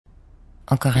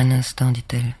Encore un instant,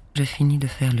 dit-elle, je finis de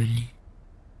faire le lit.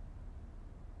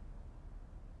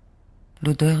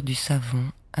 L'odeur du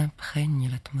savon imprègne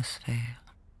l'atmosphère.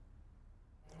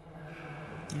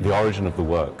 The origin of the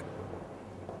work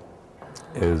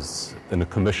is in a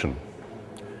commission,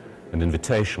 an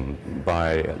invitation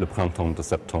by le Printemps de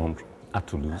Septembre at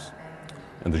Toulouse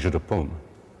and the Jeu de Paume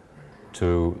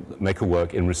to make a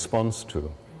work in response to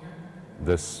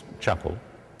this chapel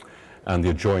and the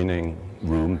adjoining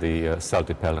room, the Salle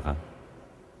des Pèlerins.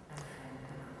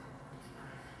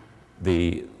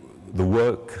 The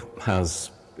work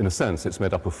has, in a sense, it's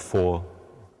made up of 4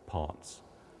 parts.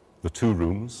 The 2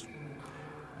 rooms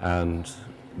and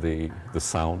the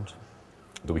sound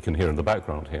that we can hear in the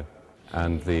background here,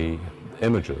 and the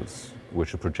images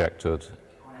which are projected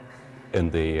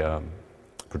in the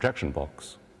projection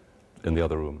box in the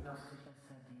other room.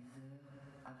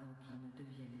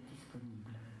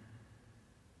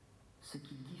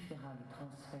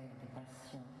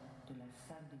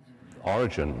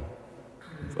 Origin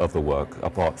of the work,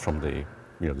 apart from the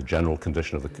general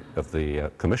condition of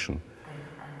the commission,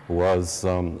 was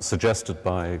suggested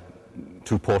by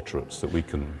 2 portraits that we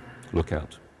can look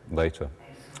at later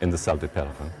in the Salle des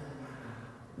Pèlerins.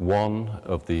 One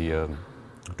of the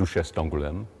Duchesse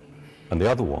d'Angoulême, and the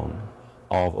other one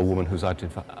of a woman who's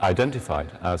identified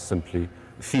as simply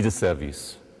fille de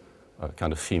service, a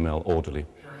kind of female orderly.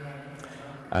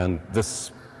 And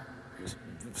this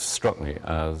struck me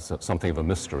as something of a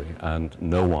mystery, and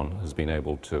no one has been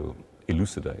able to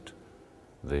elucidate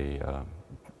the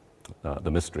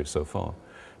mystery so far,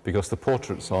 because the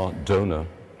portraits are donor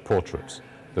portraits.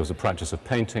 There was a practice of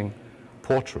painting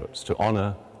portraits to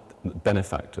honor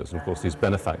benefactors, and of course these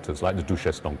benefactors, like the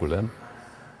Duchesse d'Angoulême,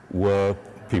 were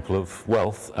people of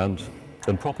wealth and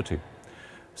property.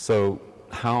 So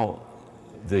how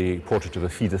the portrait of a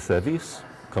fille de service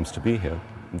comes to be here,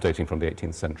 dating from the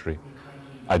 18th century,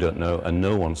 I don't know, and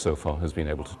no one so far has been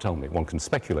able to tell me. One can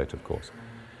speculate, of course.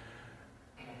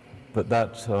 But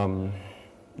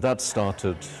that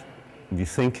started me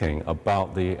thinking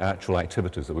about the actual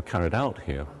activities that were carried out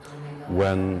here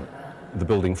when the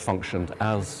building functioned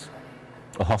as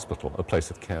a hospital, a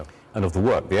place of care, and of the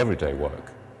work, the everyday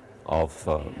work of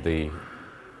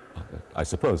I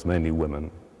suppose, mainly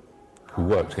women who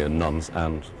worked here, nuns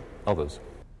and others.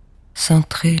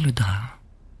 Centrer le drap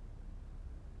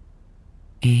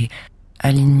et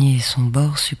aligner son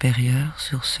bord supérieur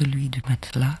sur celui du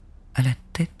matelas à la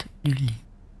tête du lit.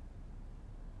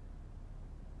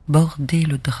 Border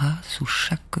le drap sous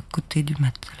chaque côté du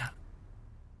matelas.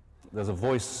 There's a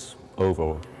voice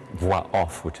over, voix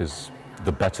off, which is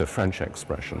the better French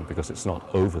expression, because it's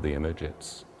not over the image,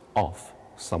 it's off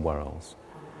somewhere else.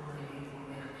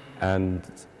 And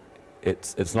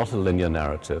it's not a linear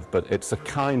narrative, but it's a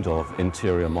kind of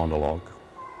interior monologue,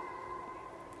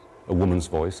 a woman's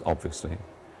voice, obviously.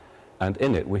 And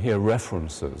in it, we hear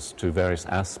references to various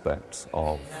aspects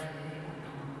of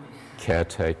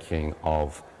caretaking,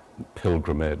 of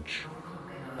pilgrimage.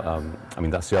 I mean,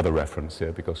 that's the other reference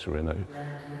here, because you're in a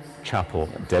chapel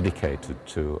dedicated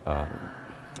to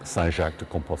Saint-Jacques de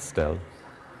Compostelle,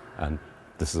 and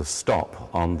this is a stop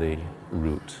on the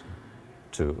route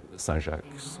to Saint-Jacques'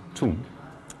 tomb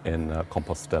in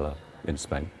Compostela, in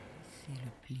Spain. C'est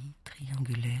le pli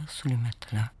triangulaire sous le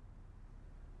matelas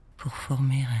pour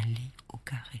former un lit au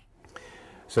carré.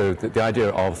 So the idea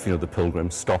of the pilgrim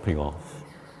stopping off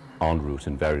en route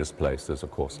in various places,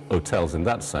 of course, hotels in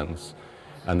that sense,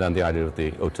 and then the idea of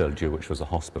the Hôtel Dieu, which was a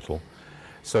hospital.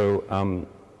 So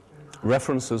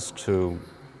references to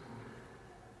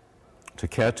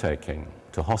caretaking,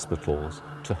 to hospitals,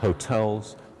 to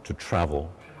hotels, to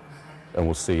travel, and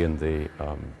we'll see in the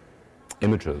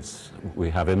images,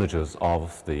 we have images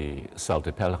of the Salle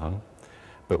des Pèlerins,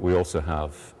 but we also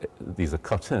have, these are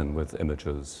cut in with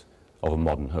images of a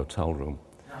modern hotel room.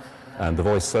 And the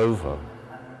voiceover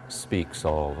speaks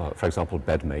of, for example,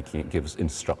 bed making. It gives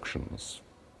instructions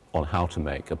on how to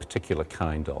make a particular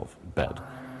kind of bed,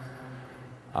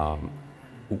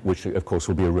 which of course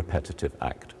will be a repetitive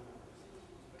act.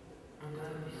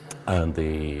 And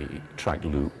the track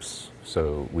loops,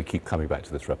 so we keep coming back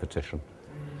to this repetition.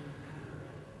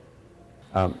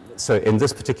 So in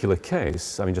this particular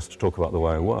case, I mean, just to talk about the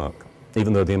way I work,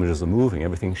 even though the images are moving,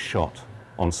 everything's shot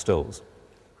on stills.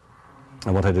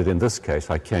 And what I did in this case,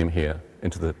 I came here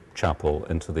into the chapel,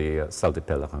 into the Salle des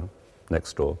Pèlerins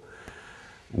next door,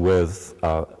 with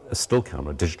a still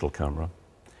camera, digital camera,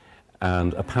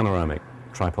 and a panoramic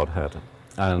tripod head.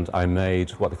 And I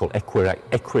made what they call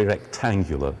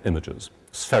equirectangular images,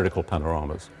 spherical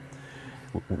panoramas,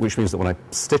 which means that when I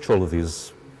stitch all of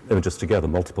these images together,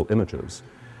 multiple images,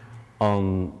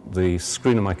 on the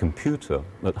screen of my computer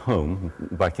at home,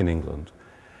 back in England,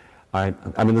 I'm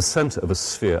in the center of a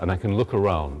sphere, and I can look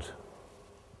around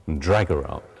and drag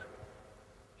around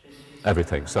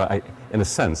everything. So in a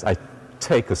sense, I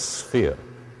take a sphere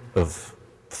of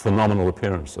phenomenal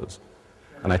appearances,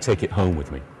 and I take it home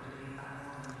with me.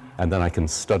 And then I can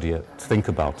study it, think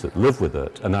about it, live with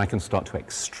it, and then I can start to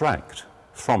extract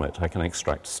from it. I can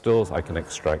extract stills, I can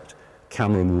extract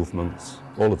camera movements,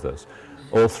 all of this,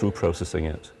 all through processing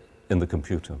it in the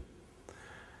computer.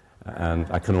 And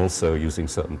I can also, using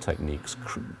certain techniques,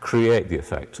 create the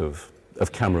effect of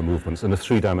camera movements in a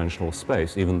three-dimensional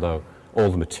space, even though all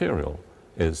the material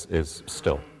is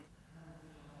still.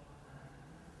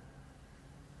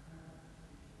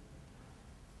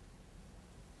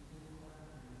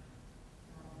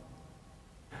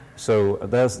 So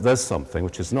there's something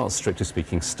which is not, strictly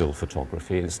speaking, still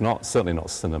photography. It's certainly not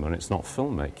cinema, and it's not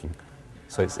filmmaking.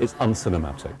 So it's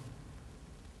uncinematic.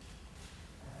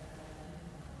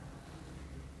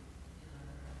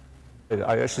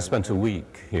 I actually spent a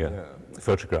week here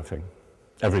photographing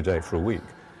every day for a week.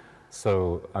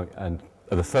 So, and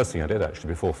the first thing I did actually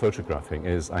before photographing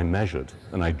is I measured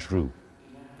and I drew.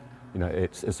 You know,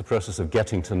 it's a process of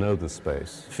getting to know the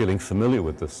space, feeling familiar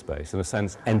with the space, in a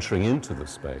sense entering into the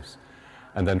space,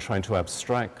 and then trying to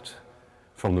abstract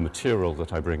from the material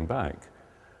that I bring back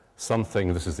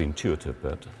something, this is the intuitive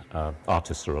bit,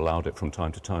 artists are allowed it from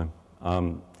time to time,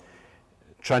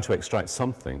 trying to extract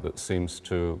something that seems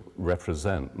to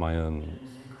represent my own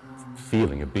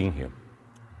feeling of being here,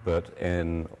 but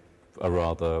in a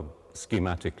rather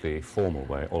schematically formal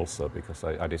way also, because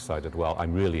I decided, well,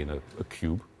 I'm really in a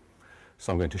cube,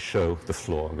 so I'm going to show the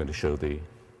floor, I'm going to show the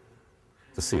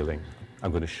ceiling,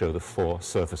 I'm going to show the four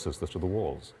surfaces that are the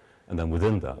walls, and then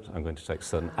within that I'm going to take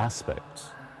certain aspects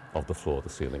of the floor, the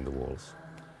ceiling, the walls.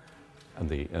 And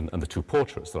the two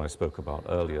portraits that I spoke about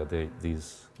earlier,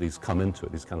 these come into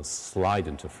it, these kind of slide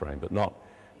into frame, but not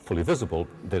fully visible.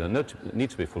 They don't need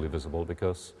to be fully visible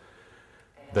because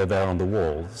they're there on the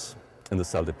walls in the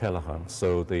salle des pèlerins.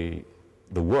 So the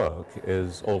work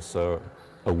is also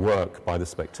a work by the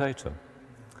spectator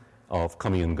of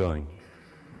coming and going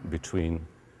between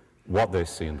what they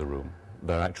see in the room,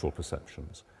 their actual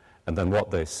perceptions, and then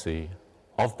what they see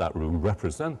of that room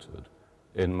represented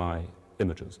in my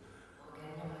images.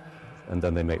 And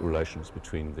then they make relations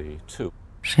between the two.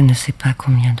 Je ne sais pas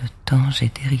combien de temps j'ai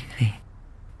dérivé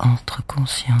entre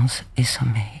conscience et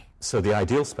sommeil. So the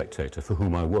ideal spectator for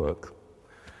whom I work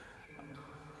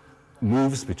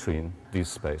moves between these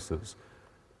spaces,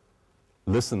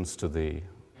 listens to the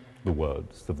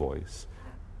words, the voice.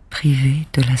 Privé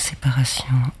de la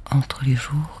séparation entre les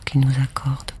jours qui nous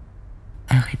accordent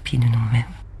un répit de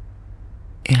nous-mêmes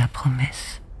et la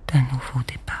promesse d'un nouveau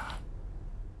départ.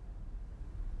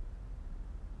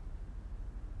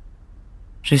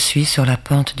 Je suis sur la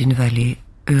pente d'une vallée,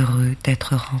 heureux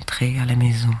d'être rentré à la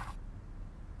maison.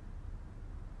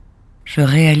 Je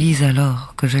réalise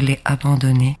alors que je l'ai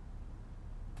abandonné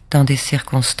dans des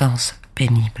circonstances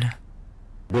pénibles.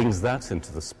 Brings that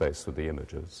into the space with the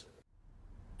images.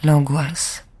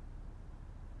 L'angoisse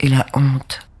et la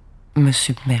honte me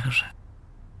submergent.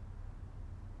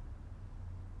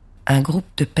 Un groupe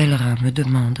de pèlerins me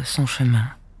demande son chemin.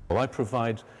 I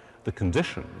provide the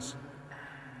conditions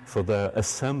for their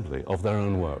assembly of their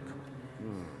own work.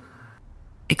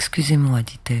 Excusez-moi,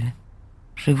 dit-elle,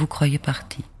 je vous croyais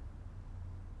parti.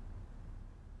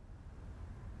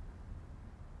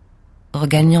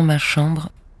 Regagnant ma chambre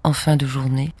en fin de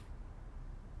journée,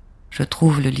 je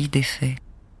trouve le lit défait,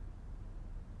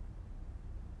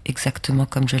 exactement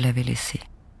comme je l'avais laissé.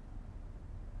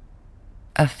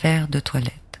 Affaires de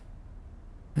toilette,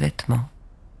 vêtements,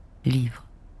 livres,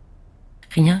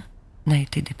 rien n'a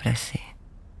été déplacé.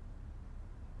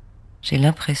 J'ai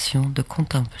l'impression de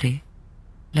contempler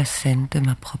la scène de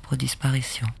ma propre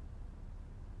disparition.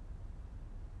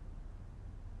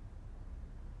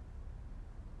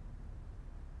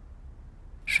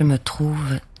 Je me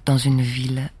trouve dans une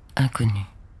ville inconnue.